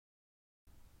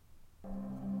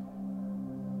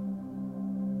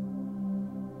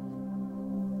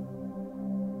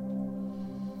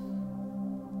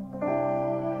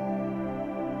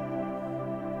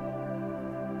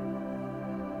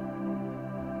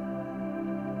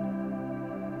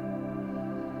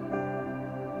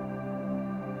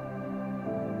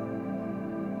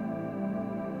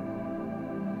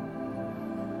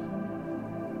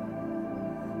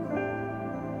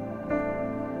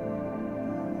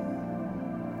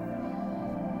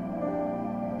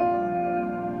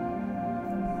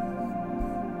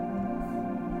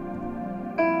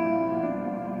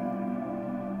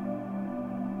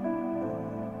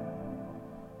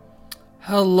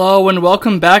Hello and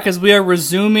welcome back as we are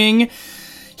resuming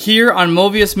here on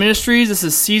Movius Ministries. This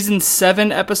is Season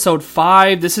 7, Episode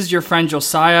 5. This is your friend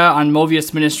Josiah on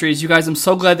Movius Ministries. You guys, I'm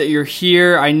so glad that you're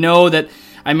here. I know that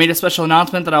I made a special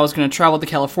announcement that I was going to travel to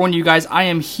California. You guys, I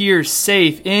am here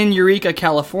safe in Eureka,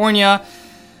 California.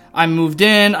 I moved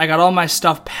in. I got all my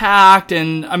stuff unpacked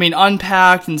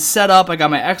and set up. I got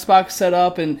my Xbox set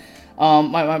up, and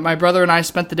my brother and I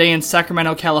spent the day in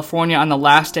Sacramento, California on the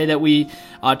last day that we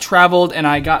traveled, and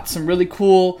I got some really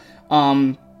cool,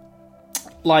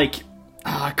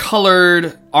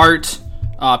 colored art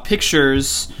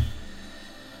pictures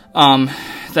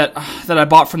that I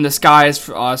bought from this guy's,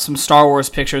 some Star Wars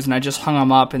pictures, and I just hung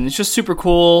them up, and it's just super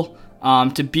cool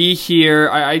to be here.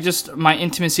 My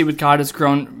intimacy with God has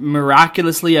grown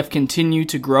miraculously. I've continued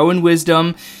to grow in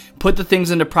wisdom, put the things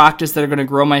into practice that are going to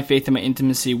grow my faith and my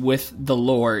intimacy with the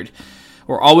Lord.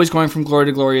 We're always going from glory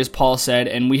to glory, as Paul said,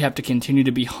 and we have to continue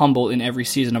to be humble in every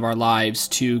season of our lives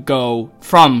to go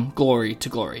from glory to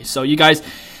glory. So you guys,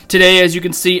 today, as you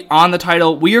can see on the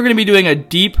title, we are going to be doing a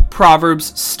deep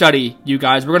Proverbs study, you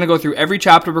guys. We're going to go through every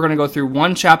chapter. We're going to go through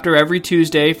one chapter every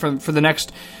Tuesday for the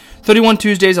next 31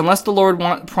 Tuesdays, unless the Lord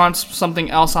prompts something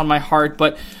else on my heart.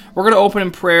 But we're going to open in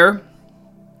prayer.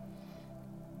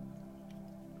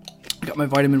 I got my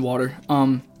vitamin water.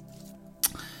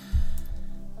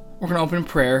 We're going to open in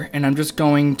prayer, and I'm just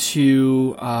going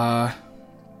to kind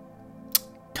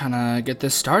of get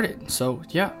this started. So,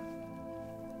 yeah.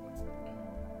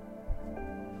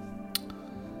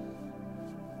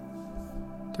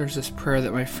 There's this prayer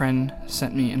that my friend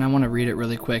sent me, and I want to read it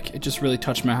really quick. It just really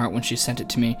touched my heart when she sent it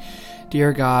to me.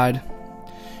 Dear God,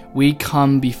 we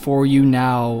come before you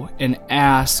now and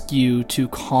ask you to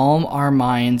calm our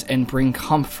minds and bring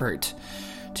comfort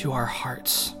to our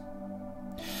hearts.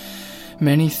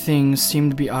 Many things seem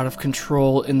to be out of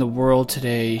control in the world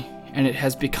today, and it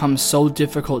has become so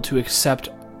difficult to accept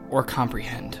or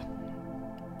comprehend.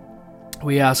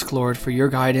 We ask, Lord, for your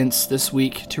guidance this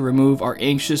week to remove our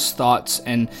anxious thoughts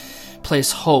and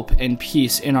place hope and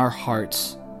peace in our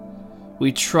hearts.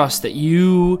 We trust that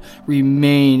you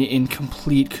remain in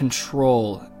complete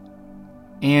control,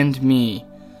 and me,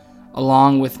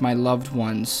 along with my loved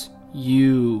ones,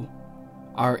 you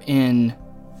are in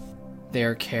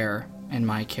their care and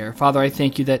my care. Father, I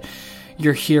thank you that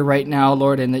you're here right now,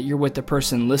 Lord, and that you're with the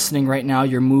person listening right now.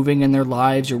 You're moving in their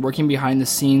lives. You're working behind the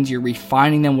scenes. You're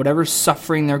refining them. Whatever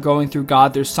suffering they're going through,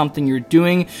 God, there's something you're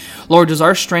doing. Lord, does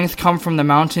our strength come from the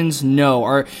mountains? No.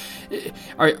 Are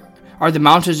the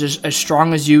mountains as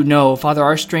strong as you? No. Father,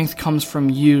 our strength comes from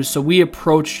you. So we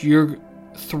approach your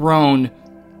throne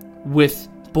with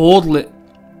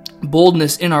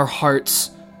boldness in our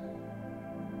hearts.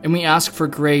 And we ask for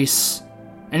grace.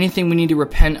 Anything we need to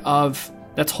repent of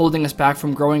that's holding us back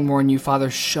from growing more in you, Father,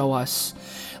 show us.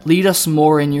 Lead us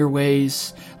more in your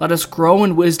ways. Let us grow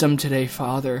in wisdom today,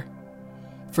 Father.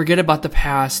 Forget about the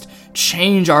past.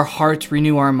 Change our hearts,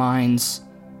 renew our minds.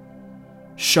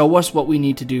 Show us what we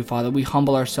need to do, Father. We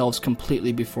humble ourselves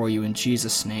completely before you in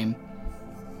Jesus' name.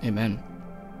 Amen.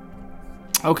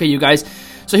 Okay, you guys.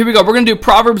 So here we go. We're going to do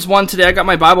Proverbs 1 today. I got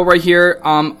my Bible right here.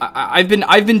 I've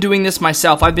been doing this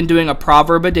myself. I've been doing a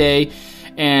proverb a day,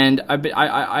 and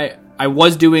I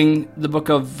was doing the book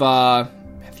of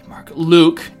Matthew, Mark,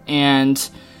 Luke, and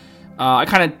I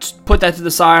kind of put that to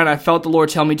the side, and I felt the Lord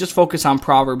tell me just focus on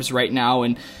Proverbs right now.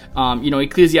 And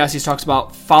Ecclesiastes talks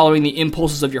about following the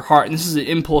impulses of your heart, and this is an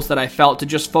impulse that I felt to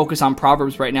just focus on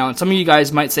Proverbs right now. And some of you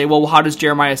guys might say, well, how does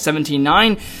Jeremiah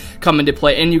 17:9 come into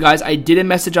play? And you guys, I did a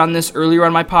message on this earlier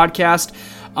on my podcast,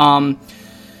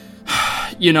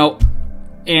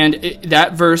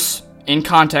 that verse in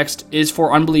context is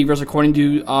for unbelievers, according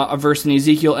to a verse in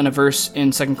Ezekiel and a verse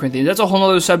in 2 Corinthians. That's a whole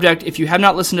other subject. If you have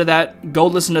not listened to that, go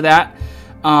listen to that.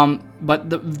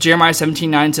 But Jeremiah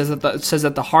 17:9 says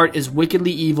that the heart is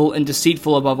wickedly evil and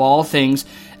deceitful above all things.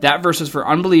 That verse is for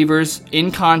unbelievers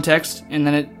in context, and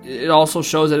then it also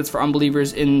shows that it's for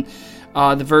unbelievers in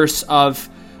the verse of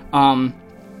in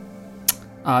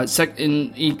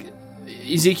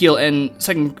Ezekiel and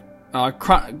 2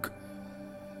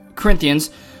 Corinthians.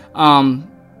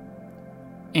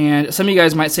 And some of you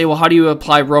guys might say, well, how do you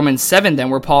apply Romans 7 then,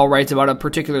 where Paul writes about a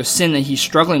particular sin that he's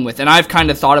struggling with? And I've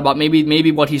kind of thought about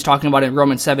maybe what he's talking about in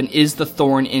Romans 7 is the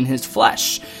thorn in his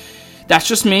flesh. That's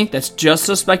just me. That's just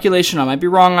a speculation. I might be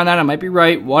wrong on that. I might be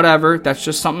right. Whatever. That's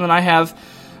just something that I have.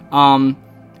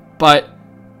 But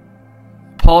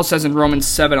Paul says in Romans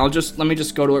 7, let me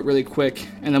just go to it really quick,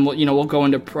 and then we'll go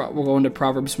into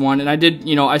Proverbs 1. And I've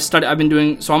been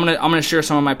doing, so I'm gonna share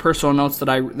some of my personal notes that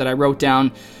I wrote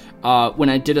down when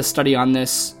I did a study on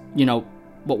this,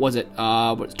 what was it,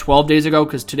 12 days ago,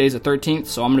 because today's the 13th,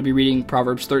 so I'm going to be reading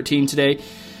Proverbs 13 today.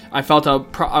 I felt a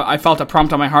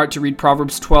prompt on my heart to read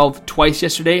Proverbs 12 twice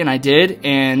yesterday, and I did,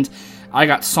 and I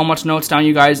got so much notes down,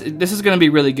 you guys. This is going to be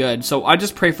really good. So I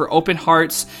just pray for open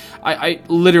hearts. I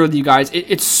literally, you guys,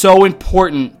 it's so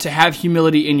important to have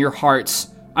humility in your hearts.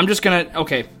 I'm just going to,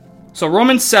 okay. So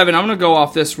Romans 7, I'm going to go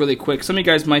off this really quick. Some of you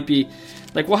guys might be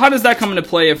like, well, how does that come into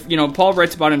play if, Paul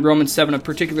writes about in Romans 7 a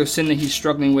particular sin that he's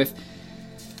struggling with.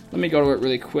 Let me go to it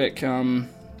really quick. Hang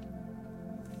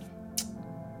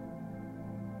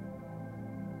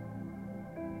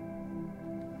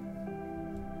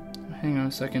on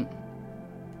a second.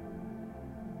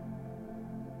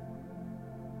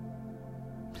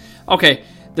 Okay,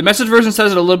 the Message version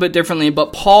says it a little bit differently,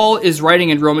 but Paul is writing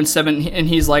in Romans 7, and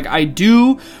he's like, I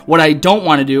do what I don't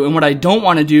want to do, and what I don't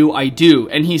want to do, I do.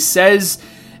 And he says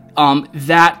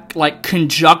that, like,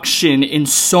 conjunction in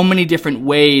so many different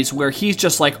ways, where he's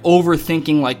just, like,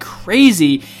 overthinking like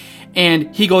crazy.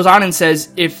 And he goes on and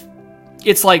says, if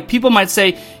it's like, people might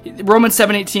say, Romans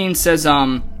 7:18 says,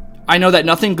 I know that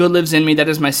nothing good lives in me, that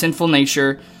is my sinful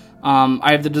nature.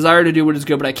 I have the desire to do what is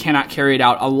good, but I cannot carry it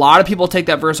out. A lot of people take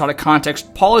that verse out of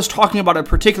context. Paul is talking about a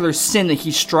particular sin that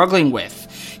he's struggling with.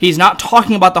 He's not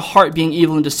talking about the heart being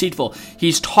evil and deceitful.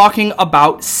 He's talking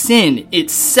about sin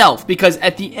itself. Because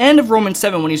at the end of Romans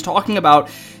 7, when he's talking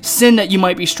about sin that you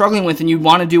might be struggling with, and you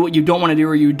want to do what you don't want to do,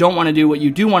 or you don't want to do what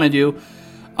you do want to do,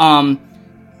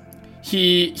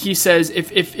 he says,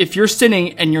 if you're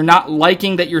sinning and you're not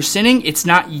liking that you're sinning, it's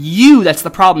not you that's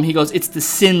the problem. He goes, it's the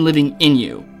sin living in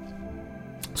you.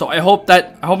 So I hope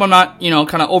I'm not,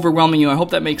 kind of overwhelming you. I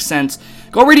hope that makes sense.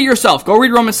 Go read it yourself. Go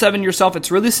read Romans 7 yourself. It's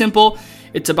really simple.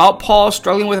 It's about Paul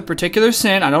struggling with a particular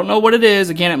sin. I don't know what it is.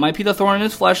 Again, it might be the thorn in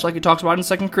his flesh, like he talks about in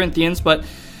 2 Corinthians. But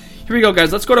here we go,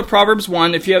 guys. Let's go to Proverbs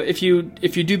 1. If you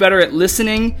do better at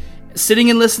listening, sitting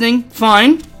and listening,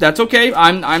 fine. That's okay.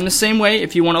 I'm the same way.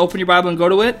 If you want to open your Bible and go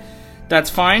to it, that's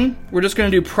fine. We're just going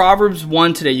to do Proverbs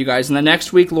 1 today, you guys. And the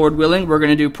next week, Lord willing, we're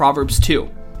going to do Proverbs 2.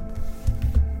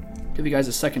 Give you guys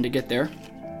a second to get there.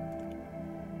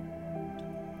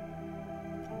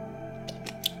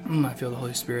 I feel the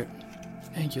Holy Spirit.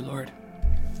 Thank you, Lord.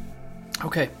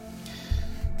 Okay.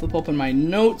 Flip open my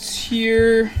notes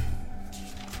here.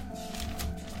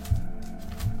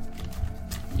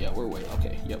 Yeah, we're way back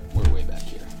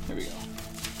here. Here we go.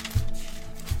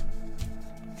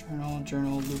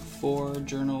 Journal, Luke 4,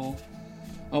 journal.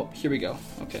 Oh, here we go.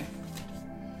 Okay.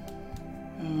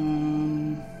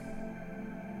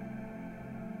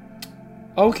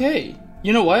 Okay.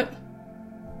 You know what?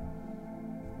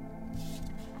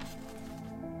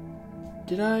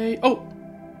 Did I? Oh.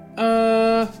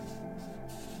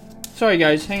 Sorry,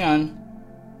 guys. Hang on.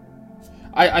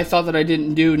 I thought that I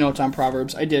didn't do notes on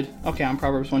Proverbs. I did. Okay, on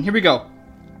Proverbs 1. Here we go.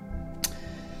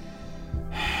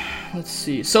 Let's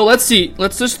see. So let's see.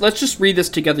 Let's just read this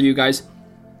together, you guys.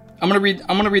 I'm gonna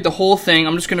read the whole thing.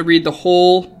 I'm just gonna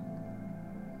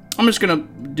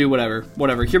do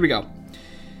whatever. Here we go.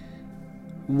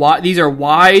 These are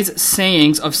wise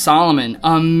sayings of Solomon,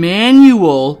 a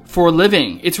manual for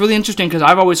living. It's really interesting because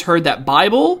I've always heard that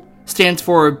Bible stands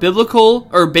for biblical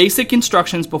or basic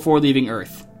instructions before leaving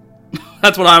earth.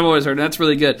 That's what I've always heard, and that's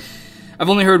really good. I've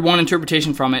only heard one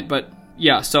interpretation from it, but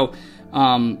yeah, so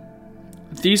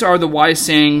these are the wise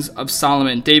sayings of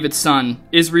Solomon, David's son,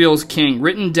 Israel's king,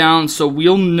 written down so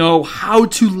we'll know how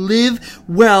to live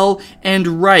well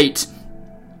and right,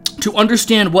 to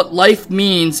understand what life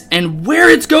means and where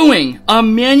it's going. A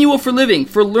manual for living,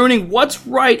 for learning what's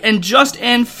right and just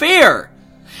and fair.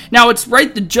 Now it's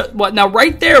right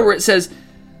right there where it says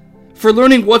for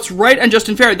learning what's right and just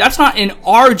and fair. That's not in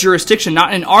our jurisdiction,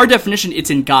 not in our definition.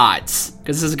 It's in God's,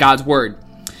 because this is God's word.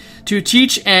 To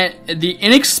teach the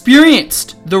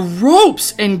inexperienced the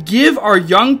ropes and give our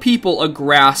young people a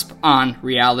grasp on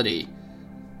reality.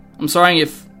 I'm sorry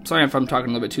if I'm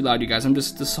talking a little bit too loud, you guys.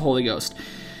 This is the Holy Ghost.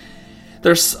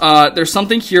 There's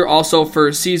something here also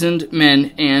for seasoned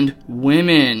men and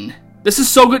women. This is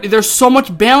so good. There's so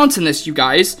much balance in this, you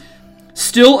guys.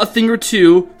 Still a thing or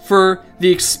two for the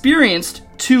experienced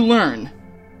to learn.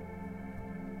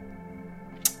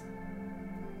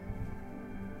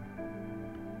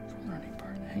 Learning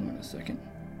part. Hang on a second.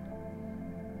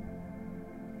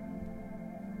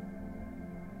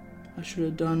 I should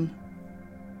have done.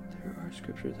 There are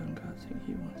scriptures on God's thing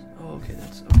He wants. Oh, okay,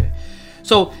 that's okay.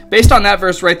 So based on that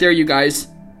verse right there, you guys,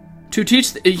 to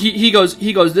teach, he goes.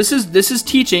 This is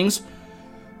teachings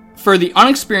for the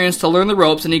unexperienced to learn the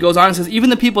ropes, and he goes on and says, even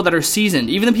the people that are seasoned,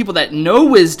 even the people that know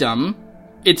wisdom,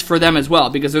 it's for them as well.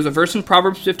 Because there's a verse in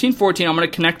Proverbs 15:14. I'm going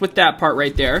to connect with that part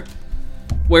right there,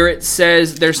 where it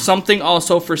says there's something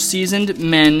also for seasoned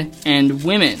men and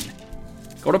women.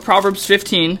 Go to Proverbs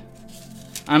 15.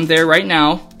 I'm there right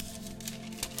now.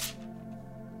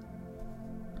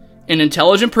 An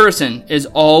intelligent person is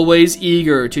always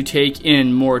eager to take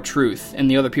in more truth, and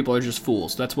the other people are just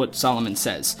fools. That's what Solomon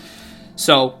says.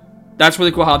 So that's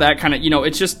really cool how that kind of,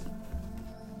 it's just,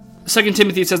 2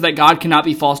 Timothy says that God cannot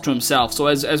be false to himself. So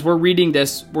as we're reading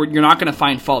this, you're not going to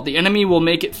find fault. The enemy will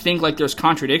make it think like there's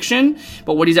contradiction,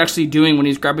 but what he's actually doing when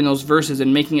he's grabbing those verses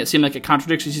and making it seem like a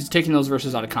contradiction, he's taking those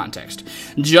verses out of context.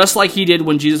 Just like he did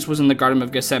when Jesus was in the Garden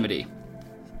of Gethsemane.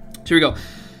 So here we go.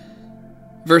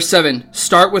 Verse 7,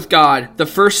 start with God. The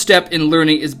first step in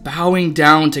learning is bowing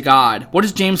down to God. What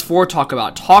does James 4 talk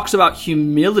about? Talks about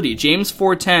humility. James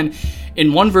 4:10,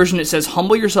 in one version it says,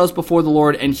 humble yourselves before the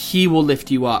Lord and he will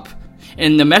lift you up.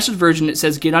 In the Message version it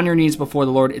says, get on your knees before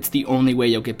the Lord. It's the only way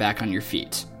you'll get back on your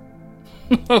feet.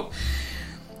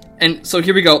 And so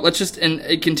here we go. And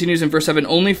it continues in verse 7,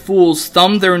 only fools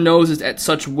thumb their noses at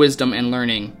such wisdom and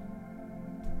learning.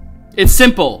 It's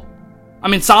simple. I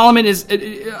mean, Solomon is,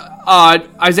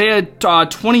 Isaiah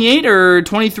 28 or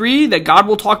 23, that God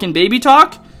will talk in baby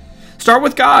talk. Start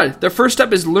with God. The first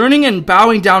step is learning and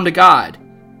bowing down to God.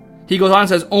 He goes on and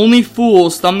says, only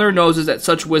fools thumb their noses at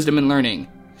such wisdom and learning.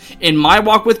 In my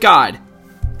walk with God,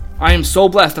 I am so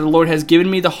blessed that the Lord has given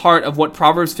me the heart of what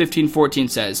Proverbs 15:14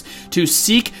 says, to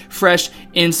seek fresh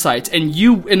insights. And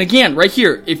again, right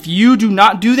here, if you do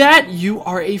not do that, you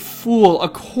are a fool,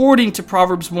 according to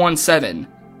Proverbs 1:7.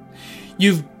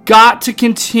 You've got to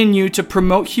continue to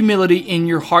promote humility in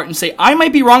your heart and say, I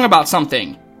might be wrong about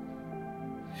something.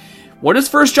 What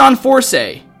does 1 John 4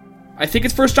 say? I think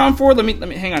it's 1 John 4. Let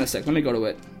me hang on a sec. Let me go to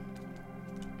it.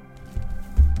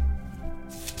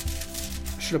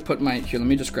 I should have put let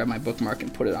me just grab my bookmark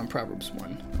and put it on Proverbs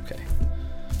 1. Okay.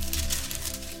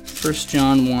 1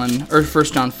 John 1, or 1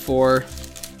 John 4.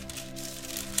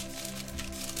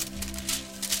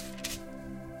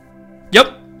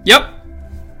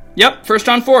 Yep, 1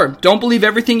 John 4. Don't believe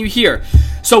everything you hear.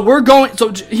 So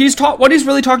what he's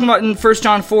really talking about in 1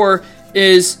 John 4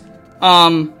 is,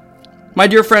 my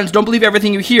dear friends, don't believe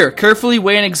everything you hear. Carefully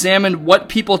weigh and examine what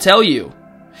people tell you.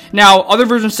 Now, other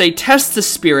versions say test the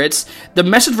spirits. The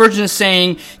Message version is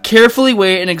saying carefully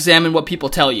weigh and examine what people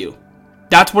tell you.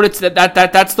 That's what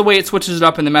that's the way it switches it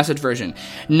up in the Message version.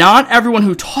 Not everyone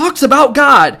who talks about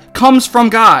God comes from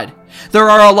God. There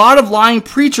are a lot of lying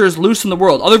preachers loose in the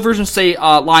world. Other versions say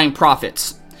lying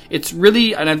prophets. It's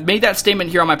really, and I've made that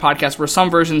statement here on my podcast, where some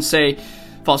versions say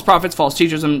false prophets, false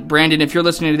teachers. And Brandon, if you're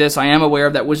listening to this, I am aware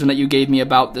of that wisdom that you gave me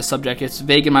about this subject. It's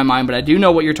vague in my mind, but I do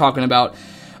know what you're talking about.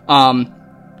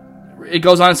 It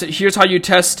goes on and says, here's how you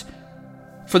test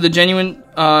for the genuine,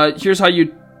 here's how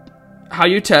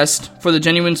you test for the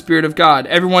genuine Spirit of God.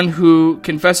 Everyone who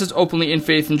confesses openly in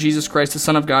faith in Jesus Christ, the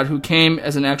Son of God, who came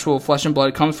as an actual flesh and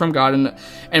blood, comes from God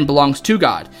and belongs to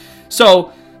God.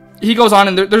 So he goes on,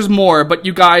 and there's more, but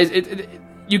you guys,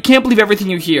 you can't believe everything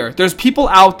you hear. There's people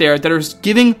out there that are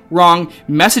giving wrong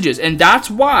messages, and that's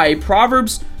why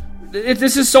Proverbs,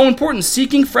 this is so important,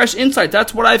 seeking fresh insight.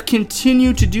 That's what I've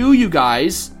continued to do, you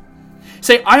guys.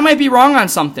 Say, I might be wrong on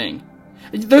something.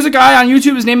 There's a guy on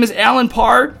YouTube, his name is Alan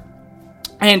Parr,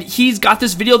 and he's got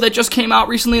this video that just came out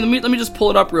recently. Let me just pull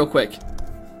it up real quick.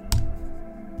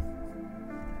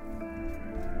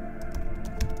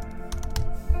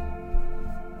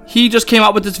 He just came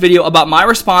out with this video about my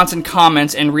response and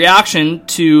comments and reaction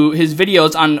to his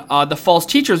videos on the false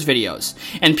teachers videos.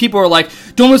 And people are like,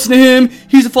 don't listen to him,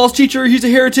 he's a false teacher, he's a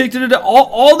heretic,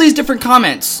 all these different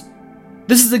comments.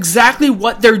 This is exactly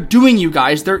what they're doing, you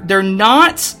guys. They're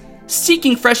not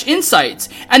seeking fresh insights.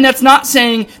 And that's not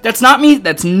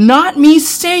me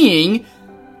saying,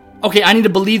 okay, I need to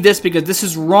believe this because this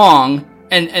is wrong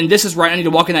and this is right, I need to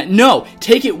walk in that. No,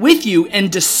 take it with you and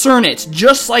discern it,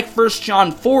 just like 1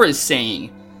 John 4 is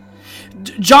saying.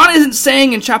 John isn't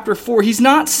saying in chapter 4, he's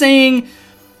not saying,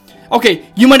 okay,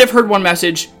 you might have heard one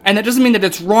message, and that doesn't mean that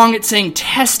it's wrong. It's saying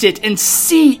test it and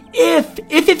see if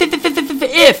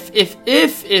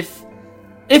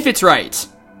it's right.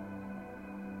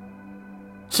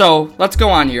 So let's go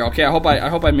on here. Okay, I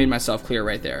hope I made myself clear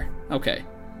right there. Okay,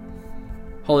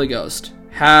 Holy Ghost,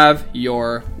 have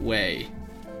your way.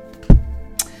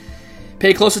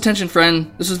 Pay close attention,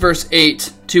 friend. This is verse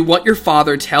 8. To what your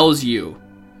father tells you.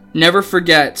 Never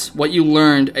forget what you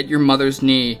learned at your mother's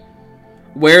knee.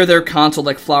 Wear their counsel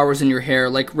like flowers in your hair,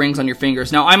 like rings on your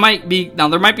fingers. Now, there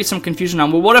might be some confusion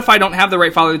on, well, what if I don't have the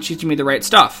right father teaching me the right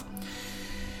stuff?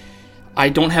 I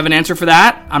don't have an answer for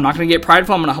that. I'm not going to get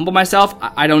prideful. I'm going to humble myself.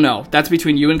 I don't know. That's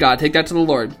between you and God. Take that to the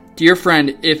Lord. Dear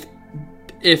friend,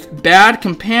 if bad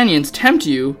companions tempt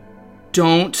you,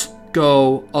 don't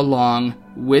go along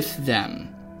with them.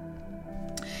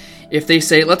 If they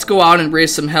say, let's go out and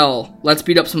raise some hell, let's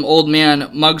beat up some old man,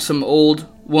 mug some old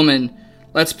woman,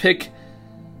 let's pick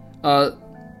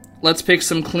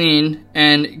some clean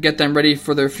and get them ready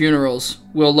for their funerals.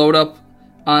 We'll load up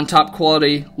on top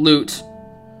quality loot.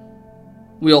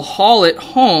 We'll haul it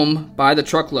home by the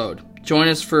truckload. Join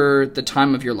us for the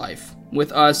time of your life.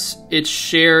 With us, it's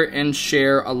share and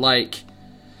share alike.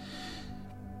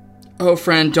 Oh,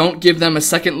 friend, don't give them a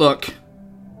second look.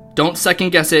 Don't second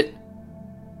guess it.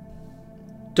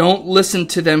 Don't listen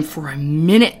to them for a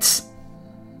minute.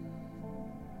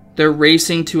 They're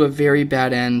racing to a very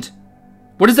bad end.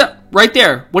 What is that right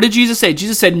there? What did Jesus say?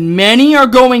 Jesus said, many are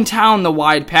going down the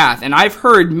wide path. And I've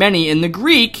heard many in the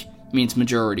Greek means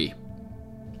majority.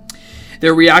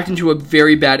 They're reacting to a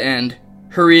very bad end,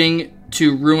 hurrying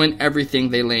to ruin everything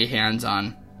they lay hands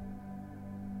on.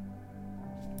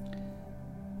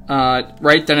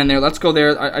 Right then and there, let's go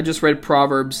there. I just read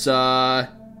Proverbs.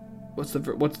 What's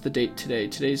the date today?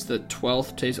 Today's the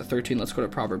 12th. Today's the 13th. Let's go to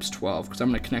Proverbs 12 because I'm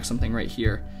going to connect something right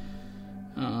here.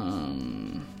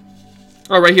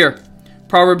 Right here.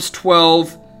 Proverbs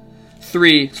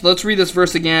 12:3. So let's read this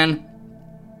verse again.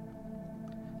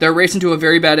 They're racing to a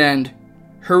very bad end,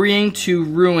 hurrying to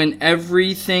ruin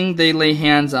everything they lay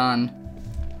hands on.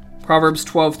 Proverbs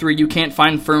 12:3. You can't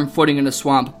find firm footing in a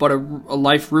swamp, but a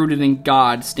life rooted in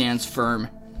God stands firm.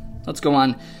 Let's go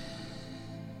on.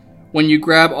 When you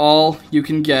grab all you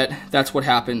can get, that's what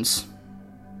happens.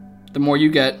 The more you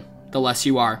get, the less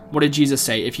you are. What did Jesus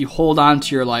say? If you hold on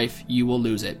to your life, you will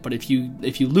lose it. But if you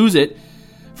lose it,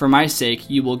 for my sake,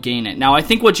 you will gain it. Now, I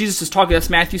think what Jesus is talking, that's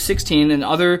Matthew 16 and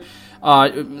other,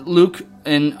 Luke,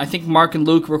 and I think Mark and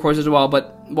Luke records as well,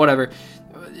 but whatever.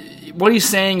 What he's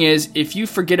saying is, if you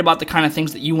forget about the kind of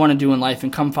things that you want to do in life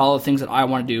and come follow the things that I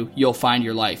want to do, you'll find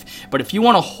your life. But if you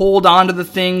want to hold on to the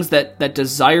things that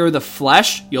desire the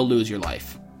flesh, you'll lose your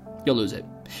life. You'll lose it.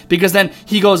 Because then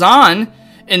he goes on,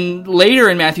 and later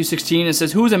in Matthew 16, it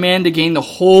says, who is a man to gain the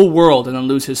whole world and then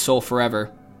lose his soul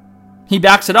forever? He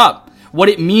backs it up. What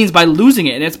it means by losing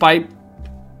it, and it's by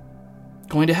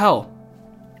going to hell.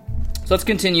 So let's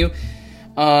continue.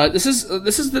 This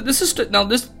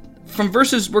from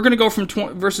verses. We're going to go from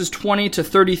verses 20 to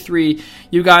 33.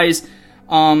 You guys,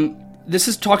 this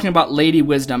is talking about Lady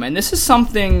Wisdom, and this is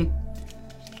something.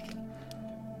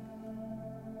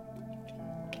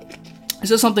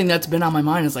 This is something that's been on my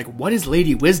mind. It's like, what is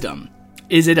Lady Wisdom?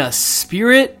 Is it a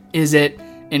spirit? Is it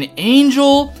an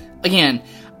angel? Again,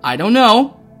 I don't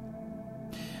know.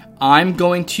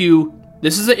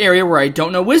 This is an area where I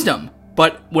don't know wisdom.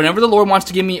 But whenever the Lord wants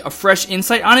to give me a fresh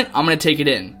insight on it, I'm going to take it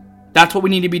in. That's what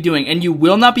we need to be doing. And you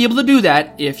will not be able to do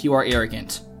that if you are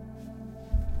arrogant.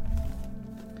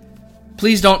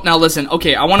 Please don't. Now listen.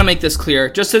 Okay, I want to make this clear.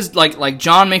 Just as like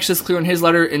John makes this clear in his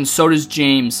letter, and so does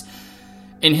James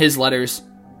in his letters.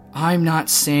 I'm not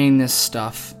saying this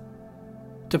stuff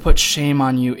to put shame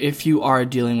on you if you are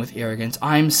dealing with arrogance.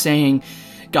 I'm saying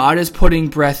God is putting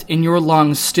breath in your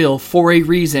lungs still for a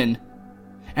reason.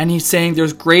 And he's saying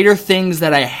there's greater things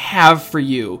that I have for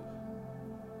you.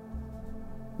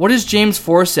 What does James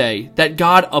 4 say? That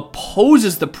God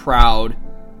opposes the proud.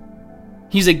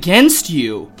 He's against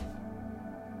you,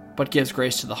 but gives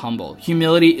grace to the humble.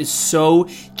 Humility is so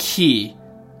key.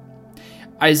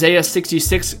 Isaiah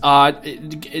 66, I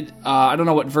don't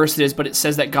know what verse it is, but it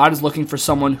says that God is looking for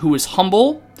someone who is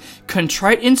humble,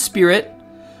 contrite in spirit,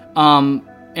 and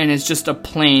is just a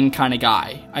plain kind of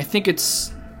guy. I think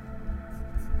it's...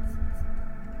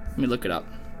 Let me look it up.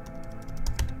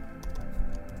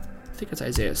 I think it's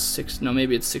Isaiah 6. No,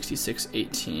 maybe it's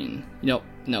 66:18. No,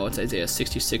 it's Isaiah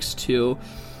 66:2.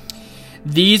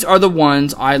 These are the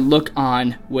ones I look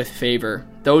on with favor.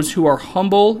 Those who are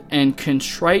humble and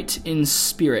contrite in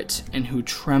spirit and who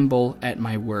tremble at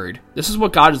my word. This is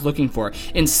what God is looking for.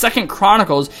 In 2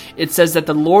 Chronicles, it says that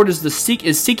the Lord is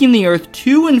seeking the earth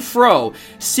to and fro,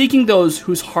 seeking those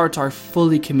whose hearts are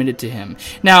fully committed to him.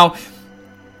 Now,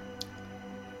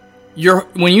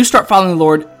 when you start following the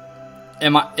Lord,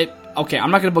 I'm not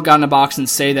going to put God in a box and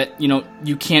say that,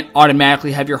 you can't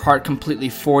automatically have your heart completely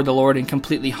for the Lord and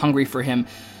completely hungry for him.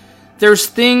 There's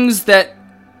things that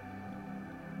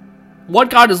what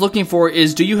God is looking for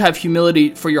is, do you have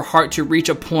humility for your heart to reach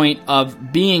a point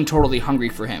of being totally hungry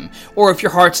for him? Or if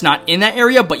your heart's not in that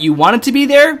area, but you want it to be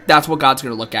there, that's what God's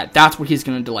going to look at. That's what he's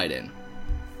going to delight in.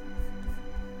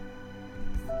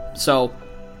 So,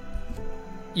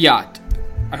 yeah,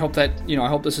 I hope that, I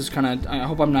hope this is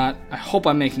I hope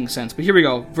I'm making sense. But here we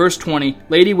go. Verse 20,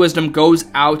 Lady Wisdom goes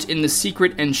out in the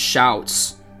secret and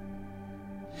shouts.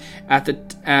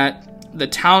 the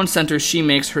town center, she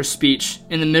makes her speech.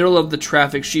 In the middle of the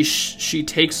traffic, she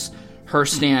takes her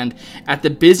stand. At the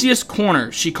busiest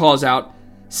corner, she calls out,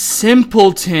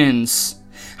 "Simpletons!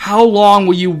 How long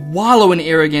will you wallow in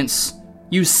arrogance?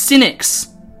 You cynics!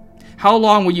 How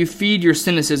long will you feed your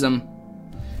cynicism?"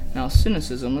 Now,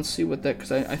 cynicism, let's see what that,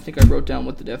 because I think I wrote down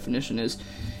what the definition is.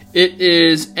 It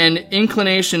is an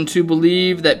inclination to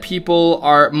believe that people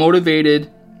are motivated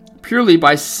purely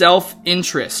by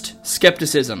self-interest,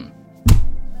 skepticism.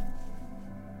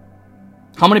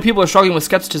 How many people are struggling with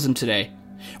skepticism today?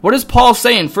 What does Paul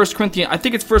say in 1 Corinthians? I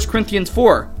think it's 1 Corinthians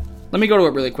 4. Let me go to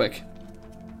it really quick.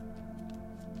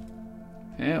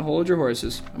 Yeah, hold your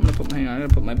horses. I'm gonna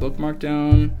put my bookmark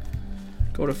down.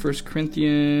 Go to 1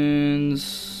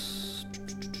 Corinthians.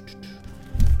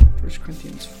 1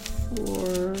 Corinthians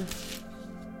 4.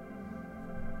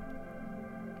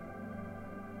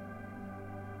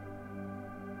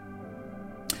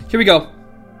 Here we go.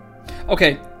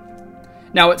 Okay.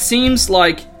 Now it seems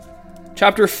like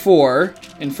chapter 4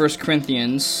 in 1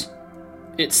 Corinthians,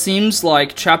 it seems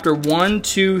like chapter 1,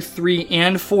 2, 3,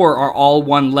 and 4 are all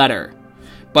one letter.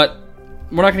 But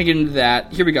we're not going to get into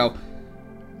that. Here we go.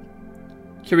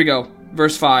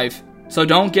 Verse 5. So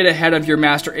don't get ahead of your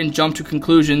master and jump to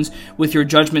conclusions with your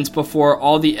judgments before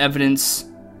all the evidence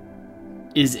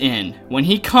is in. When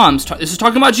he comes, this is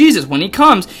talking about Jesus. When he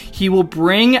comes, he will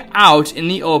bring out in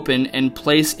the open and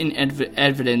place in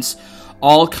evidence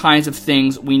all kinds of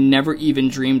things we never even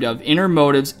dreamed of, inner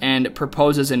motives and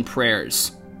purposes and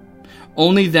prayers.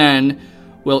 Only then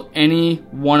will any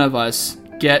one of us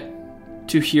get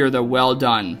to hear the well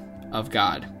done of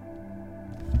God.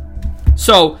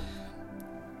 So,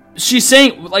 she's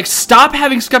saying, like, stop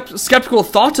having skeptical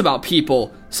thoughts about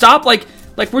people. Stop, like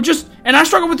we're just, and I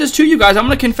struggle with this too, you guys. I'm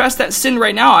going to confess that sin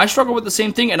right now. I struggle with the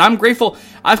same thing, and I'm grateful.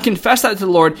 I've confessed that to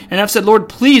the Lord, and I've said, Lord,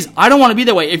 please, I don't want to be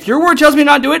that way. If your word tells me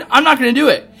not to do it, I'm not going to do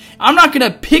it. I'm not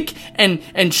going to pick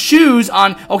and choose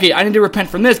on, okay, I need to repent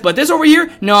from this, but this over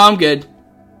here, no, I'm good.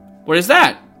 What is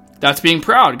that? That's being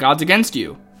proud. God's against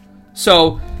you.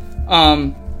 So,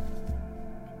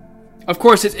 of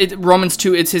course, it's Romans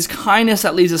 2, it's his kindness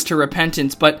that leads us to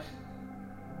repentance, but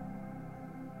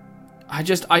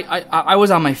I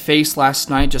was on my face last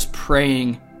night just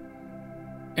praying,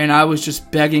 and I was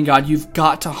just begging God, you've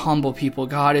got to humble people,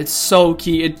 God. It's so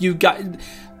key.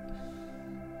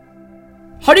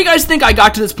 How do you guys think I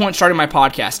got to this point starting my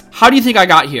podcast? How do you think I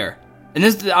got here? And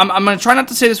this, I'm going to try not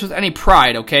to say this with any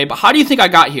pride, okay? But how do you think I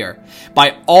got here?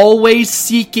 By always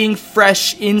seeking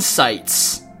fresh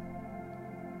insights.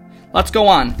 Let's go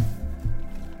on.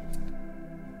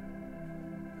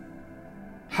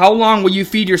 How long will you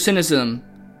feed your cynicism?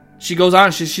 She goes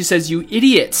on, she says, you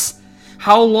idiots.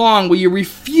 How long will you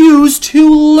refuse to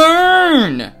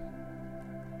learn?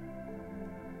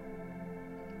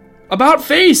 About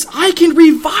face, I can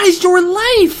revise your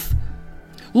life.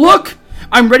 Look,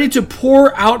 I'm ready to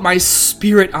pour out my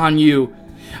spirit on you.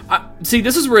 See,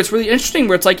 this is where it's really interesting,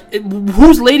 where it's like,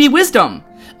 who's Lady Wisdom?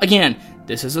 Again,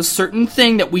 this is a certain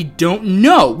thing that we don't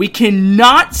know. We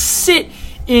cannot sit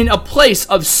in a place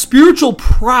of spiritual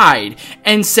pride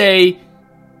and say,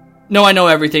 no, I know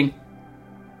everything.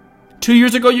 2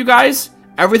 years ago, you guys,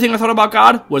 everything I thought about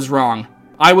God was wrong.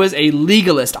 I was a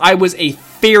legalist. I was a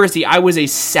Pharisee. I was a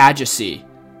Sadducee.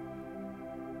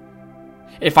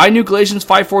 If I knew Galatians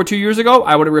 5:4 2 years ago,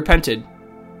 I would have repented.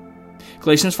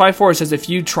 Galatians 5:4 says if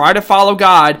you try to follow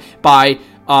God by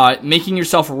making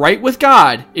yourself right with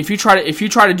God, if you try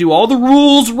to do all the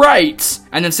rules right,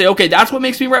 and then say, okay, that's what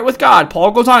makes me right with God,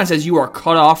 Paul goes on and says you are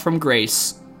cut off from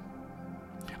grace.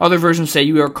 Other versions say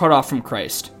you are cut off from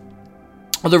Christ.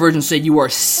 Other versions say you are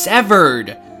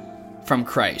severed from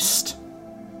Christ.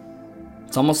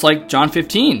 It's almost like John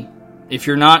 15. If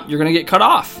you're not, you're going to get cut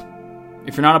off.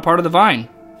 If you're not a part of the vine.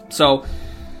 So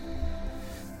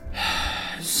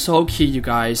key, you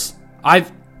guys.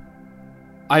 I've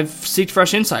sought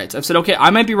fresh insights. I've said, okay, I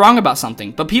might be wrong about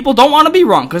something, but people don't want to be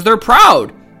wrong because they're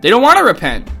proud. They don't want to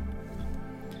repent.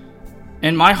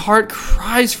 And my heart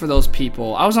cries for those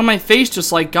people. I was on my face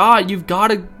just like, God, you've got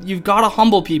to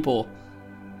humble people.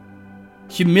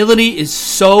 Humility is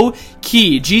so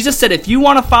key. Jesus said, if you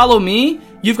want to follow me,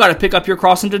 you've got to pick up your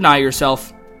cross and deny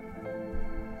yourself.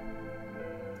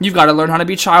 You've got to learn how to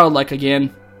be childlike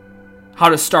again. How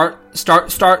to start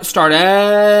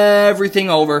everything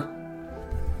over.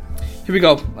 Here we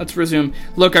go. Let's resume.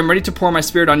 Look, I'm ready to pour my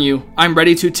spirit on you. I'm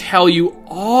ready to tell you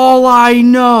all I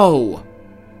know.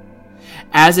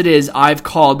 As it is, I've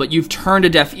called, but you've turned a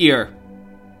deaf ear.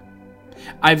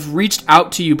 I've reached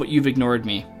out to you, but you've ignored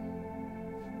me.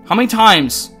 How many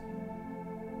times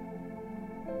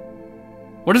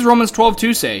What does Romans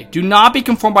 12:2 say? Do not be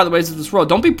conformed by the ways of this world.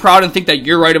 Don't be proud and think that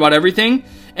you're right about everything.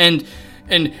 And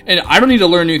I don't need to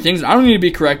learn new things. I don't need to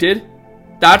be corrected.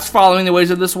 That's following the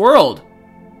ways of this world.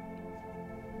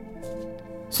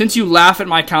 Since you laugh at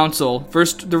my counsel,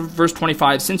 verse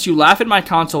 25, since you laugh at my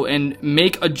counsel and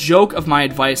make a joke of my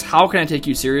advice, how can I take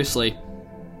you seriously?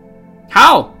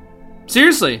 How?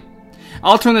 Seriously.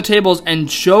 I'll turn the tables and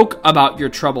joke about your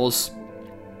troubles.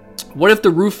 What if the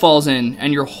roof falls in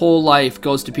and your whole life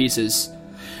goes to pieces?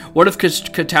 What if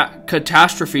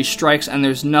catastrophe strikes and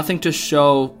there's nothing to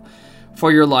show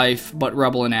for your life but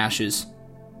rubble and ashes?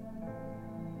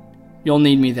 You'll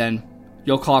need me then.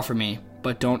 You'll call for me,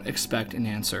 but don't expect an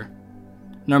answer.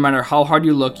 No matter how hard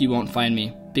you look, you won't find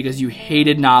me, because you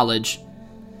hated knowledge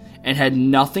and had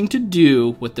nothing to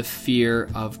do with the fear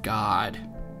of God.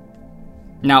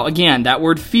 Now again, that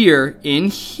word fear in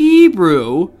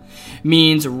Hebrew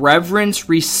means reverence,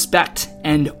 respect,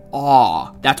 and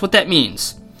awe. That's what that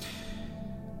means.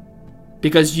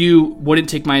 Because you wouldn't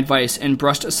take my advice and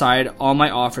brushed aside all my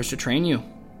offers to train you.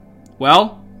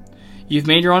 Well, you've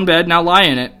made your own bed, now lie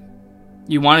in it.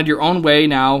 You wanted your own way,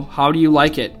 now how do you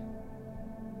like it?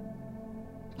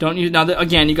 Don't you? Now,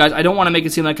 again, you guys, I don't want to make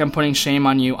it seem like I'm putting shame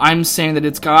on you. I'm saying that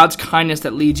it's God's kindness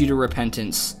that leads you to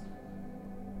repentance.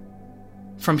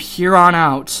 From here on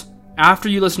out, after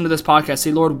you listen to this podcast,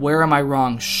 say, Lord, where am I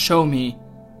wrong? Show me.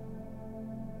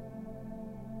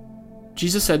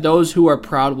 Jesus said, those who are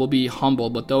proud will be humble,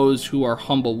 but those who are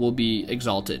humble will be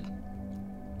exalted.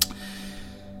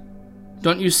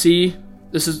 Don't you see?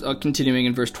 This is continuing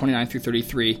in verse 29 through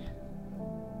 33.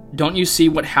 Don't you see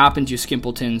what happens, you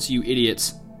skimpletons, you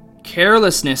idiots?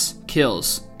 Carelessness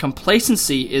kills.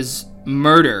 Complacency is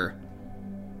murder.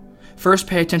 First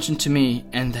pay attention to me,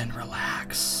 and then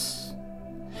relax.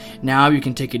 Now you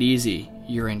can take it easy.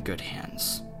 You're in good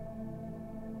hands.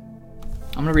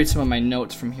 I'm going to read some of my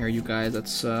notes from here, you guys.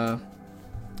 That's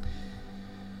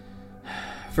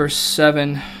verse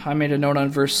 7. I made a note on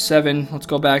verse 7. Let's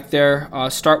go back there.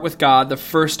 Start with God. The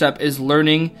first step is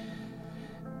learning.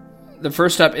 The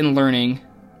first step in learning.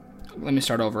 Let me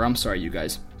start over. I'm sorry, you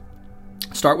guys.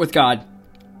 Start with God.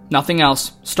 Nothing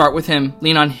else. Start with Him.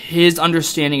 Lean on His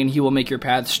understanding and He will make your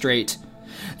path straight.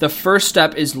 The first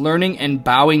step is learning and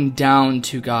bowing down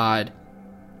to God.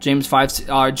 James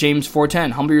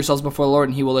 4:10. Humble yourselves before the Lord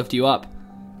and He will lift you up.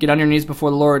 Get on your knees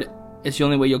before the Lord. It's the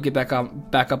only way you'll get back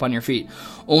up on your feet.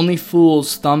 Only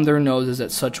fools thumb their noses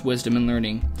at such wisdom and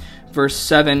learning. Verse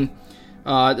 7.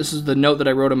 This is the note that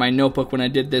I wrote in my notebook when I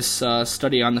did this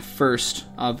study on the first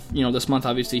of this month.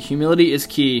 Obviously, humility is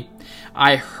key.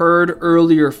 I heard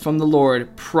earlier from the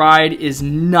Lord, pride is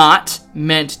not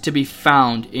meant to be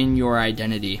found in your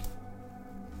identity.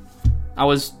 I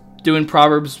was doing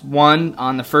Proverbs 1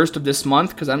 on the first of this month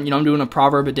because I'm doing a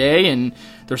proverb a day, and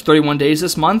there's 31 days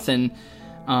this month, and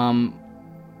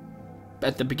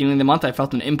at the beginning of the month, I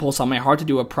felt an impulse on my heart to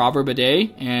do a proverb a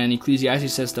day, and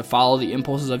Ecclesiastes says to follow the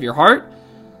impulses of your heart.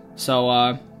 So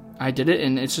I did it,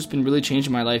 and it's just been really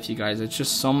changing my life, you guys. It's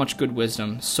just so much good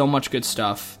wisdom, so much good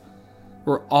stuff.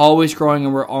 We're always growing,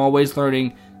 and we're always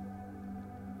learning.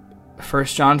 1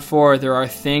 John 4, there are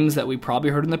things that we probably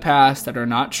heard in the past that are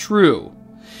not true.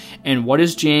 And what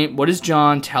does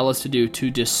John tell us to do?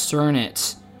 To discern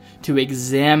it, to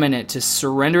examine it, to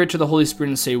surrender it to the Holy Spirit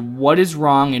and say what is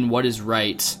wrong and what is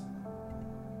right.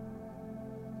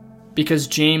 Because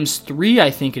James 3,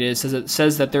 I think it is,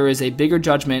 says that there is a bigger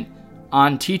judgment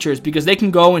on teachers because they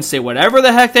can go and say whatever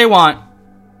the heck they want.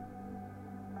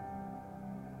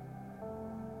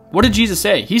 What did Jesus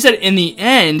say? He said in the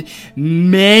end,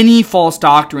 many false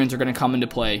doctrines are going to come into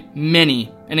play.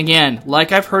 Many. And again,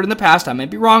 like I've heard in the past, I might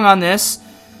be wrong on this,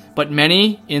 but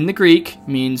many in the Greek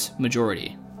means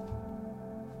majority.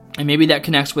 And maybe that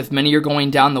connects with many are going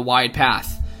down the wide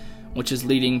path, which is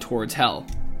leading towards hell.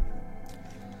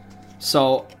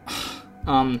 So,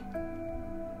 having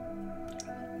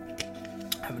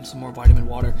some more vitamin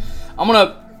water. I'm going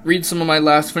to read some of my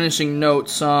last finishing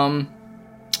notes.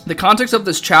 The context of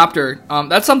this chapter,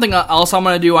 that's something else I'm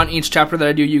going to do on each chapter that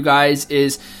I do, you guys,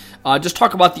 is just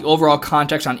talk about the overall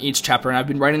context on each chapter. And I've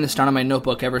been writing this down in my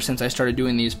notebook ever since I started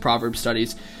doing these Proverbs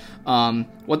studies.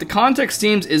 What the context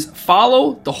seems is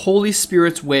follow the Holy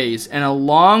Spirit's ways, and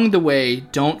along the way,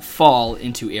 don't fall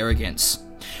into arrogance.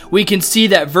 We can see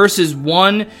that verses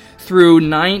 1 through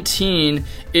 19,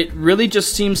 it really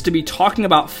just seems to be talking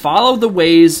about follow the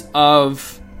ways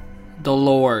of the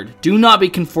Lord. Do not be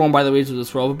conformed by the ways of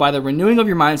this world, but by the renewing of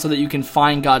your mind so that you can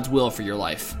find God's will for your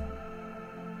life.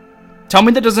 Tell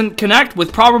me that doesn't connect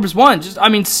with Proverbs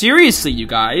 1. Seriously, you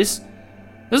guys.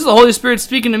 This is the Holy Spirit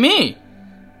speaking to me.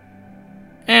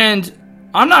 And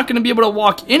I'm not going to be able to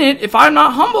walk in it if I'm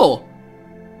not humble.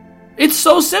 It's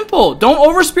so simple. Don't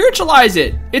over-spiritualize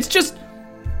it.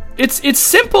 It's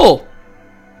simple.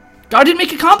 God didn't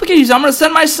make it complicated. He said, I'm going to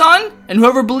send my son, and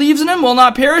whoever believes in him will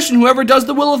not perish, and whoever does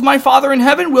the will of my Father in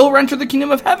heaven will enter the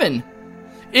kingdom of heaven.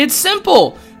 It's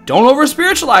simple. Don't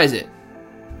over-spiritualize it.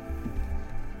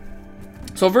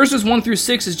 So verses 1 through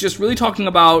 6 is just really talking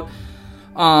about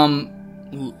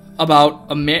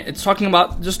it's talking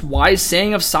about just wise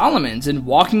saying of Solomon's and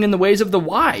walking in the ways of the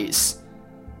wise.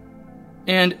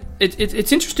 And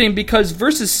it's interesting because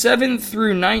verses 7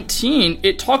 through 19,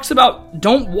 it talks about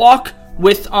don't walk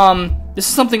with, this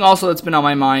is something also that's been on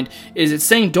my mind, is it's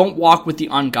saying don't walk with the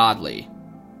ungodly.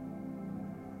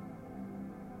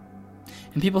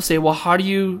 And people say, well, how do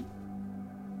you...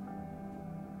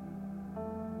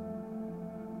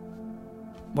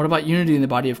 What about unity in the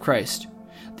body of Christ?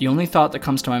 The only thought that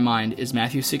comes to my mind is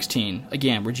Matthew 16,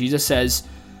 again, where Jesus says,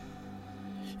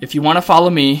 if you want to follow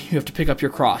me, you have to pick up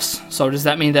your cross. So does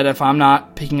that mean that if I'm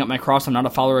not picking up my cross, I'm not a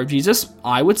follower of Jesus?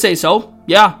 I would say so.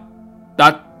 Yeah,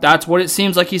 that's what it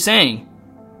seems like he's saying.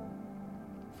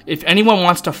 If anyone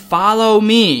wants to follow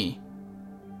me,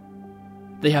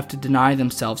 they have to deny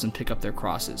themselves and pick up their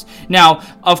crosses. Now,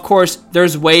 of course,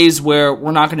 there's ways where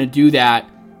we're not going to do that.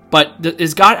 But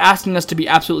is God asking us to be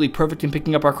absolutely perfect in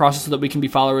picking up our crosses so that we can be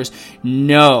followers?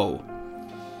 No.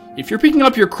 If you're picking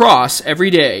up your cross every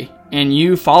day and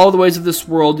you follow the ways of this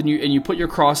world and you put your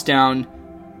cross down,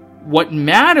 what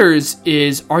matters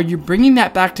is, are you bringing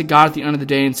that back to God at the end of the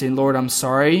day and saying, Lord, I'm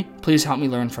sorry. Please help me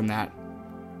learn from that.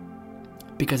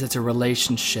 Because it's a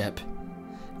relationship.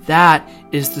 That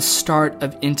is the start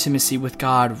of intimacy with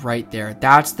God right there.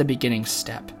 That's the beginning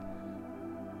step.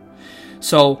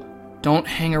 So, don't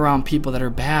hang around people that are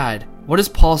bad. What does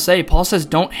Paul say? Paul says,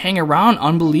 don't hang around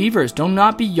unbelievers. Do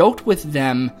not be yoked with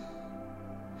them.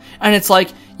 And it's like,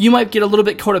 you might get a little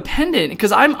bit codependent,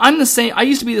 because I'm the same. I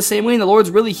used to be the same way, and the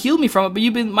Lord's really healed me from it. But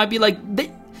you might be like,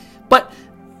 but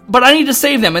I need to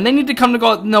save them, and they need to come to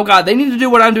God. No, God, they need to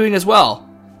do what I'm doing as well.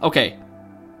 Okay.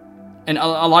 And a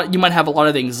lot, you might have a lot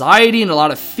of anxiety and a lot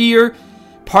of fear.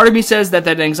 Part of me says that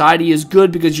anxiety is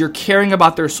good because you're caring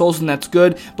about their souls, and that's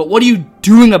good. But what are you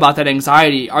doing about that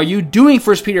anxiety? Are you doing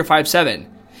 1 Peter 5:7?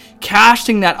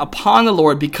 Casting that upon the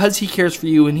Lord because he cares for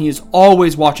you and he is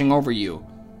always watching over you.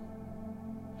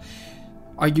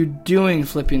 Are you doing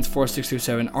Philippians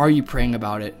 4:6-7? Are you praying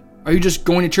about it? Are you just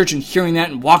going to church and hearing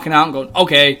that and walking out and going,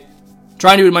 okay,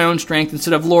 trying to do it in my own strength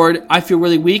instead of, Lord, I feel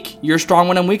really weak. You're strong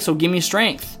when I'm weak, so give me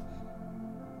strength.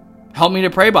 Help me to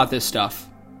pray about this stuff.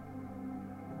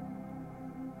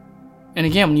 And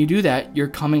again, when you do that, you're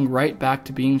coming right back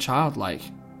to being childlike.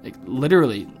 Like,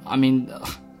 literally. I mean,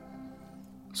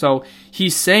 so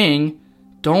he's saying,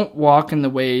 don't walk in the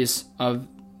ways of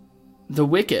the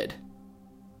wicked.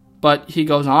 But he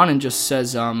goes on and just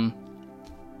says,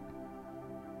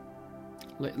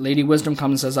 Lady Wisdom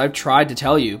comes and says, I've tried to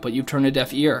tell you, but you've turned a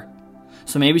deaf ear.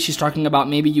 So maybe she's talking about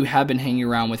maybe you have been hanging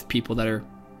around with people that are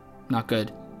not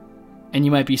good. And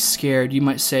you might be scared. You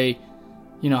might say,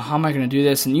 how am I going to do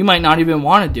this? And you might not even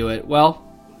want to do it. Well,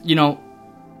 we're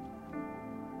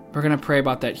going to pray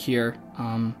about that here.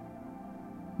 We're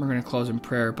going to close in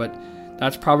prayer. But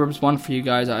that's Proverbs 1 for you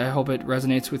guys. I hope it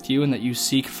resonates with you and that you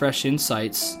seek fresh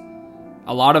insights.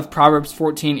 A lot of Proverbs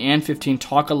 14 and 15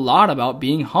 talk a lot about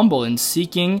being humble and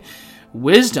seeking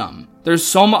wisdom.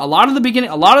 There's a lot of the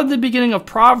beginning of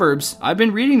Proverbs. I've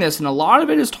been reading this, and a lot of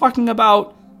it is talking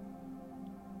about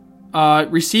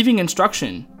receiving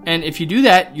instruction. And if you do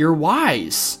that, you're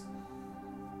wise.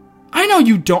 I know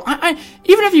you don't.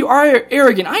 Even if you are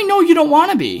arrogant, I know you don't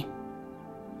want to be.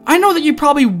 I know that you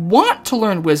probably want to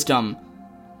learn wisdom.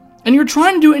 And you're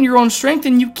trying to do it in your own strength,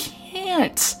 and you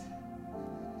can't.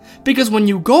 Because when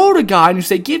you go to God and you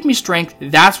say, give me strength,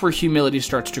 that's where humility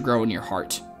starts to grow in your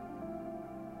heart.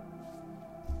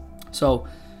 So,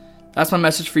 that's my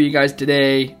message for you guys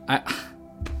today. I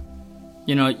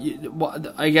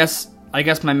guess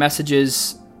my message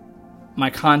is,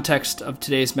 my context of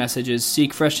today's message is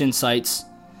seek fresh insights.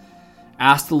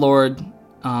 Ask the Lord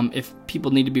if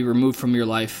people need to be removed from your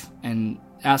life, and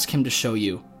ask him to show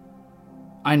you.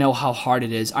 I know how hard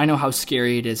it is. I know how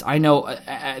scary it is. I know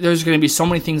there's going to be so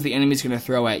many things the enemy's going to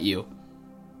throw at you.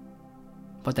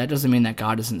 But that doesn't mean that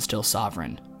God isn't still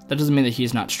sovereign. That doesn't mean that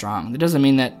he's not strong. That doesn't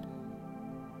mean that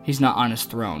he's not on his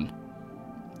throne.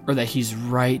 Or that he's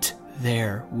right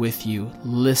there with you,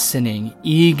 listening,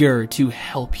 eager to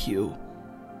help you.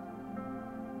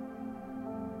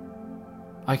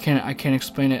 I can't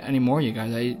explain it anymore, you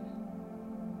guys.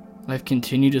 I've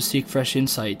continued to seek fresh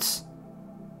insights.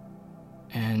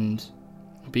 And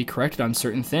be corrected on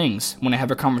certain things. When I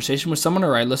have a conversation with someone,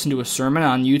 or I listen to a sermon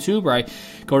on YouTube, or I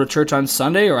go to church on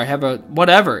Sunday, or I have a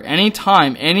whatever,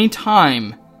 anytime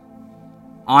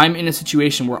I'm in a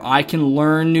situation where I can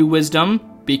learn new wisdom,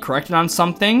 be corrected on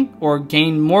something, or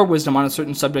gain more wisdom on a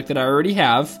certain subject that I already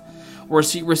have, or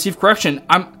receive correction,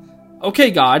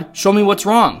 okay, God, show me what's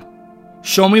wrong.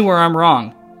 Show me where I'm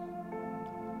wrong.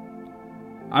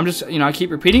 I'm just, I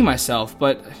keep repeating myself,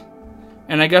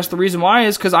 and I guess the reason why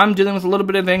is because I'm dealing with a little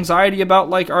bit of anxiety about,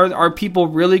 like, are people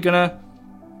really gonna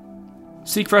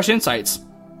seek fresh insights?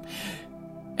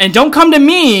 And don't come to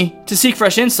me to seek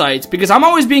fresh insights, because I'm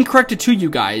always being corrected to you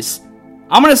guys.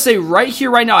 I'm gonna say right here,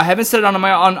 right now, I haven't said it on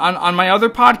my other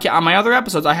podcast, on my other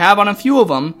episodes. I have on a few of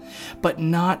them, but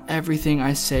not everything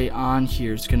I say on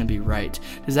here is gonna be right.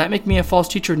 Does that make me a false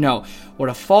teacher? No. What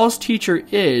a false teacher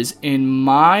is, in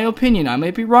my opinion, I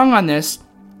might be wrong on this,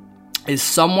 is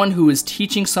someone who is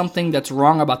teaching something that's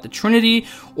wrong about the Trinity,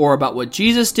 or about what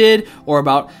Jesus did, or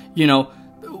about,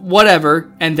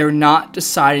 whatever, and they're not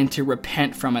deciding to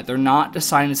repent from it. They're not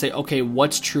deciding to say, okay,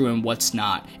 what's true and what's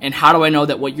not, and how do I know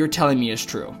that what you're telling me is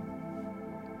true?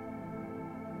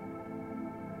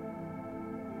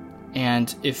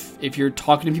 And if you're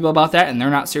talking to people about that and they're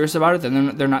not serious about it,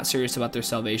 then they're not serious about their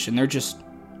salvation. They're just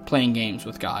playing games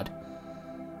with God.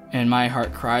 And my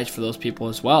heart cries for those people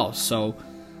as well. So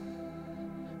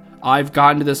I've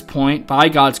gotten to this point by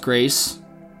God's grace.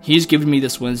 He's given me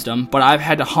this wisdom, but I've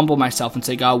had to humble myself and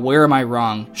say, God, where am I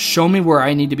wrong? Show me where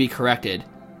I need to be corrected.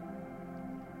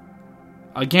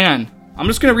 Again, I'm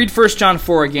just going to read 1 John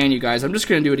 4 again, you guys. I'm just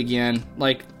going to do it again.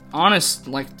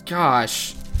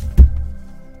 Gosh.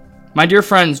 My dear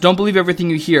friends, don't believe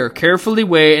everything you hear. Carefully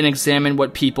weigh and examine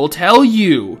what people tell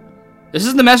you. This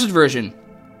is the Message version.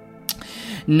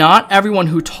 Not everyone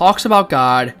who talks about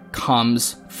God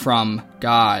comes from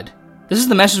God. This is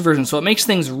the Message version, so it makes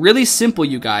things really simple,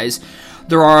 you guys.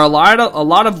 There are a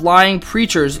lot of lying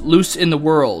preachers loose in the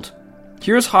world.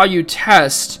 Here's how you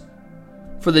test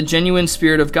for the genuine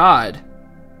Spirit of God.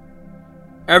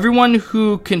 Everyone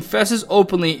who confesses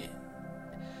openly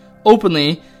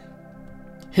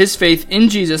his faith in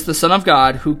Jesus, the Son of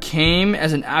God, who came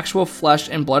as an actual flesh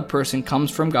and blood person,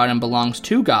 comes from God and belongs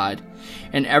to God.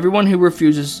 And everyone who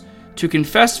refuses to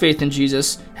confess faith in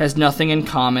Jesus has nothing in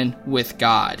common with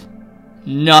God.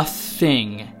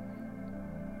 Nothing.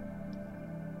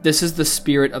 This is the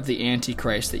spirit of the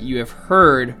Antichrist that you have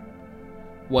heard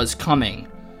was coming.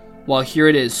 Well, here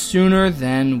it is, sooner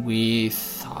than we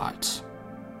thought.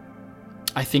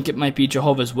 I think it might be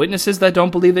Jehovah's Witnesses that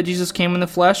don't believe that Jesus came in the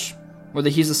flesh, or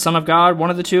that he's the Son of God, one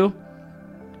of the two.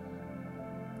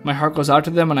 My heart goes out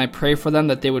to them, and I pray for them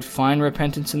that they would find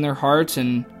repentance in their hearts,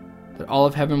 and that all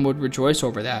of heaven would rejoice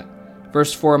over that.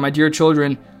 Verse 4, my dear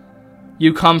children,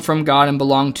 you come from God and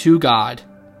belong to God.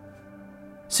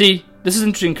 See, this is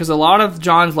interesting because a lot of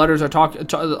John's letters a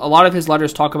lot of his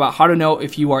letters talk about how to know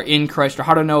if you are in Christ, or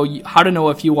how to know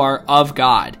if you are of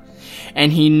God.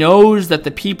 And he knows that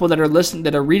the people that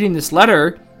are reading this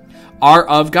letter are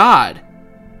of God.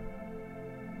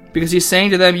 Because he's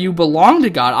saying to them, you belong to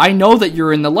God. I know that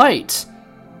you're in the light.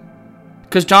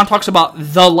 Because John talks about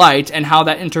the light and how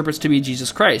that interprets to be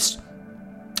Jesus Christ.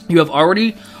 You have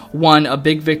already won a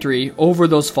big victory over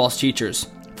those false teachers.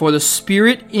 For the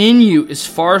Spirit in you is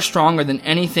far stronger than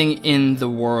anything in the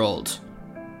world.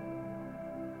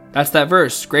 That's that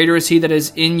verse. Greater is he that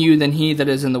is in you than he that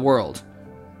is in the world.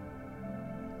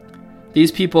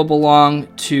 These people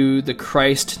belong to the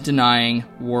Christ-denying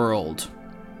world.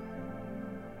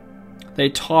 They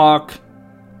talk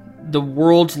the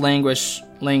world's language,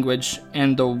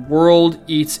 and the world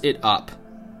eats it up.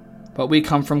 But we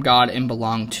come from God and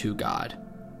belong to God.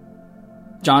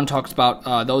 John talks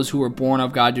about those who are born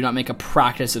of God do not make a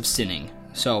practice of sinning.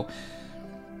 So,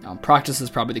 practice is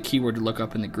probably the key word to look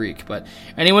up in the Greek. But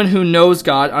anyone who knows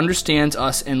God understands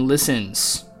us and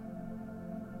listens.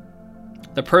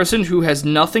 The person who has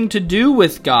nothing to do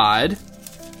with God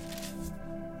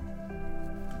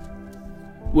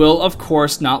will, of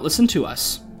course, not listen to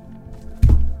us.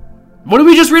 What did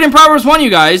we just read in Proverbs 1, you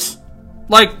guys?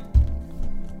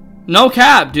 No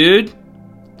cap, dude.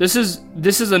 This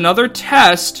is another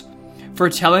test for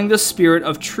telling the spirit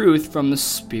of truth from the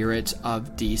spirit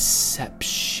of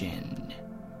deception.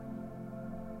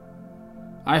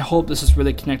 I hope this is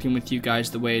really connecting with you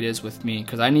guys the way it is with me,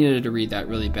 because I needed to read that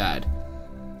really bad.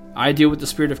 I deal with the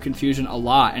spirit of confusion a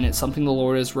lot, and it's something the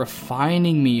Lord is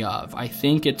refining me of. I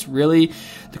think it's really,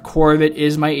 the core of it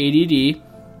is my ADD.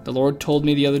 The Lord told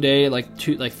me the other day,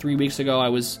 3 weeks ago, I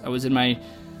was in my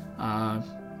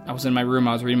room,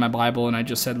 I was reading my Bible, and I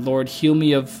just said, Lord, heal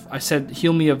me of, I said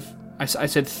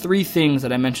 3 things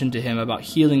that I mentioned to him about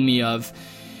healing me of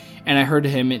And I heard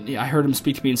him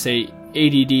speak to me and say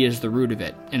ADD is the root of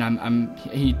it. And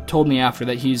he told me after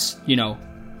that he's,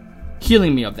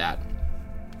 healing me of that.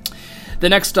 The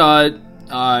next, God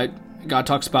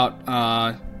talks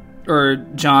about, or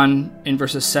John in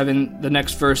verses 7, the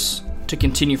next verse to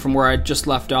continue from where I just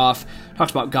left off,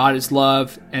 talks about God is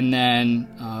love, and then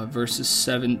verses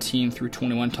 17 through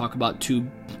 21 talk about to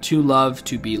love,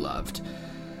 to be loved.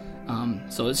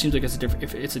 So it seems like it's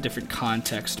a different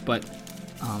context, but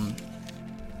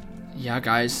yeah,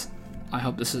 guys, I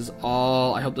hope this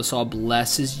all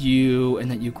blesses you,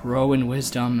 and that you grow in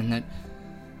wisdom, and that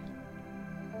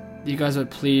you guys would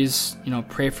please,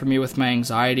 pray for me with my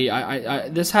anxiety. I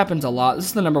this happens a lot. This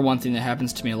is the number one thing that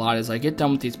happens to me a lot is I get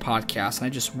done with these podcasts and I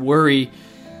just worry.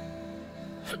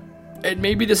 And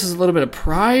maybe this is a little bit of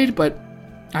pride, but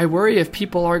I worry if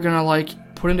people are going to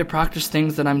put into practice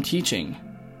things that I'm teaching.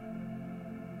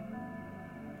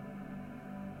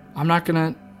 I'm not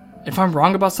going to, if I'm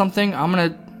wrong about something, I'm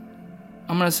going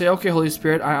to say, okay, Holy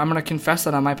Spirit, I'm going to confess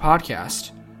that on my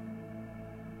podcast.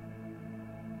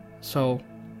 So,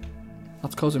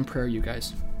 let's close in prayer, you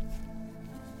guys.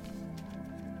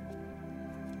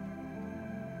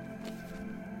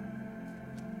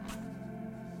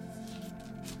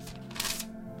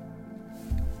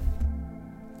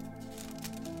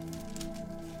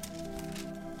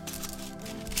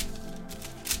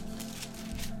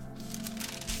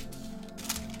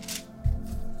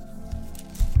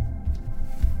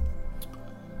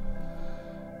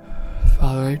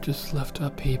 Father, I just lift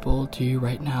up people to you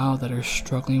right now that are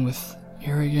struggling with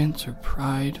arrogance or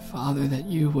pride. Father, that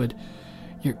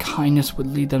your kindness would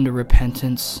lead them to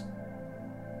repentance.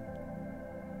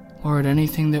 Lord,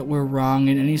 anything that we're wrong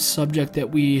in, any subject that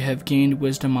we have gained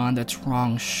wisdom on that's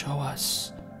wrong, show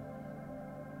us.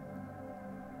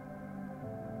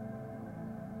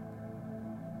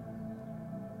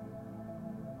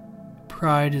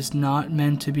 Pride is not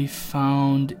meant to be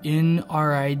found in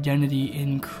our identity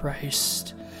in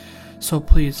Christ. So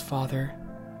please, Father,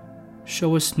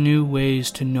 show us new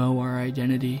ways to know our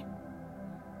identity.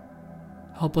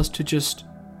 Help us to just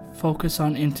focus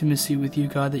on intimacy with you,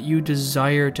 God, that you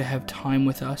desire to have time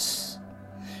with us.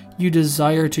 You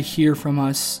desire to hear from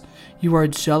us. You are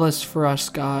jealous for us,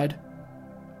 God.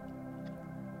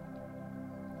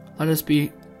 Let us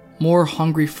be more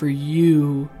hungry for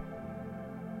you.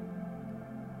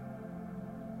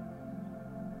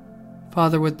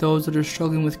 Father, with those that are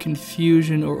struggling with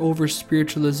confusion or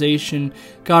over-spiritualization,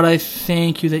 God, I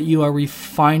thank you that you are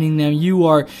refining them. You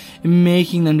are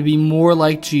making them to be more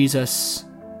like Jesus.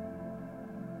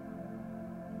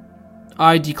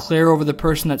 I declare over the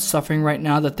person that's suffering right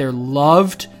now that they're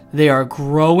loved, they are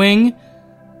growing,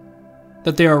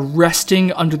 that they are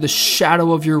resting under the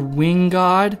shadow of your wing,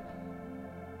 God.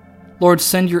 Lord,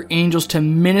 send your angels to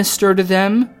minister to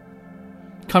them.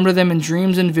 Come to them in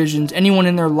dreams and visions. Anyone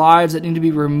in their lives that need to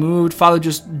be removed, Father,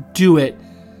 just do it.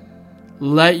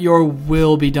 Let your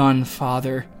will be done,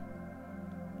 Father.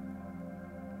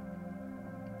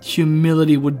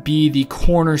 Humility would be the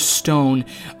cornerstone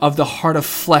of the heart of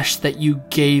flesh that you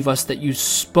gave us, that you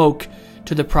spoke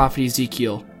to the prophet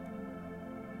Ezekiel.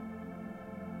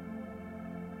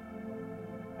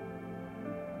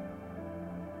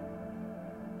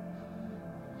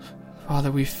 Father,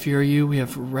 we fear you. We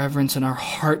have reverence in our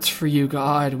hearts for you,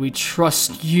 God. We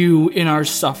trust you in our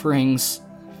sufferings.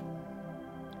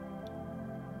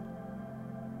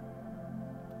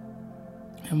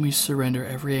 And we surrender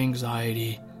every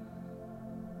anxiety.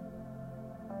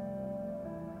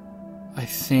 I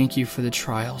thank you for the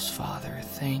trials, Father.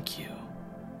 Thank you.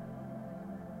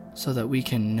 So that we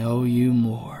can know you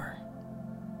more.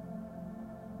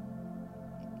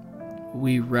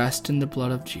 We rest in the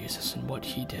blood of Jesus and what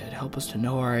he did. Help us to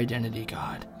know our identity,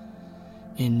 God,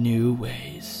 in new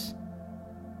ways.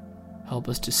 Help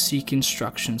us to seek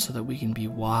instruction so that we can be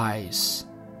wise,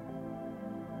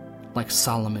 like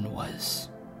Solomon was.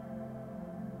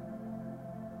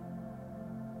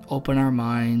 Open our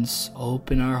minds,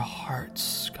 open our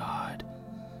hearts, God.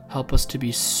 Help us to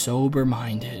be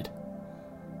sober-minded.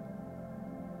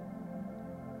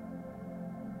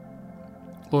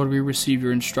 Lord, we receive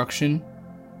your instruction,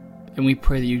 and we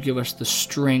pray that you give us the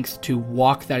strength to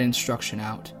walk that instruction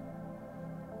out,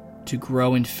 to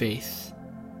grow in faith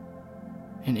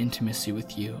and intimacy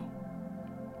with you.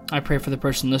 I pray for the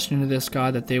person listening to this,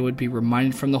 God, that they would be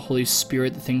reminded from the Holy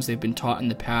Spirit the things they've been taught in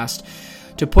the past,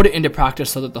 to put it into practice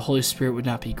so that the Holy Spirit would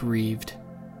not be grieved.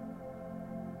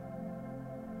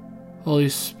 Holy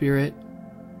Spirit,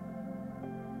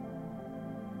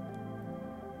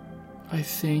 I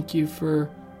thank you for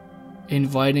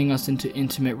inviting us into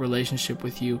intimate relationship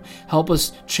with you. Help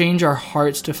us change our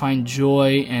hearts to find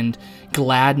joy and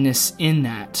gladness in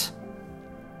that.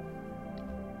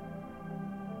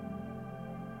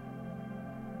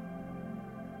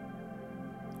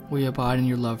 We abide in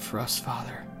your love for us,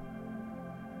 Father.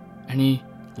 Any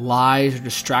lies or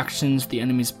distractions the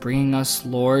enemy's bringing us,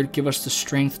 Lord, give us the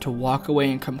strength to walk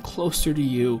away and come closer to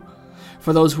you.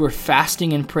 For those who are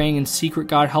fasting and praying in secret,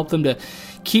 God, help them to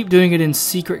keep doing it in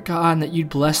secret, God, and that you'd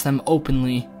bless them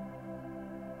openly.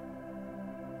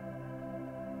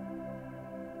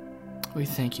 We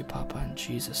thank you, Papa, in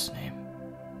Jesus' name.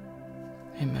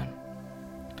 Amen.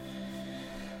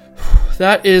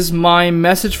 That is my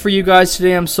message for you guys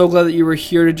today. I'm so glad that you were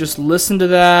here to just listen to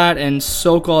that and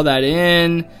soak all that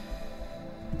in.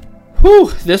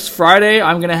 This Friday,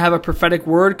 I'm going to have a prophetic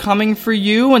word coming for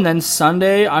you, and then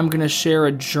Sunday, I'm going to share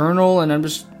a journal, and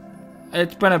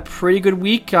it's been a pretty good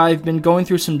week. I've been going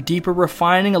through some deeper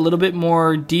refining, a little bit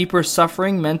more deeper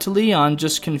suffering mentally on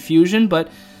just confusion, but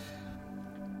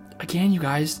again, you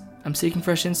guys, I'm seeking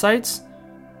fresh insights,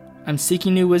 I'm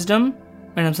seeking new wisdom,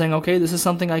 and I'm saying, okay, this is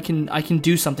something I can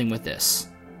do something with this,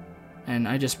 and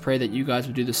I just pray that you guys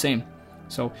would do the same.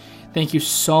 So thank you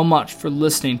so much for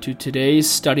listening to today's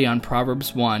study on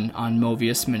Proverbs 1 on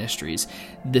Movius Ministries.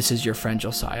 This is your friend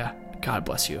Josiah. God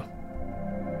bless you.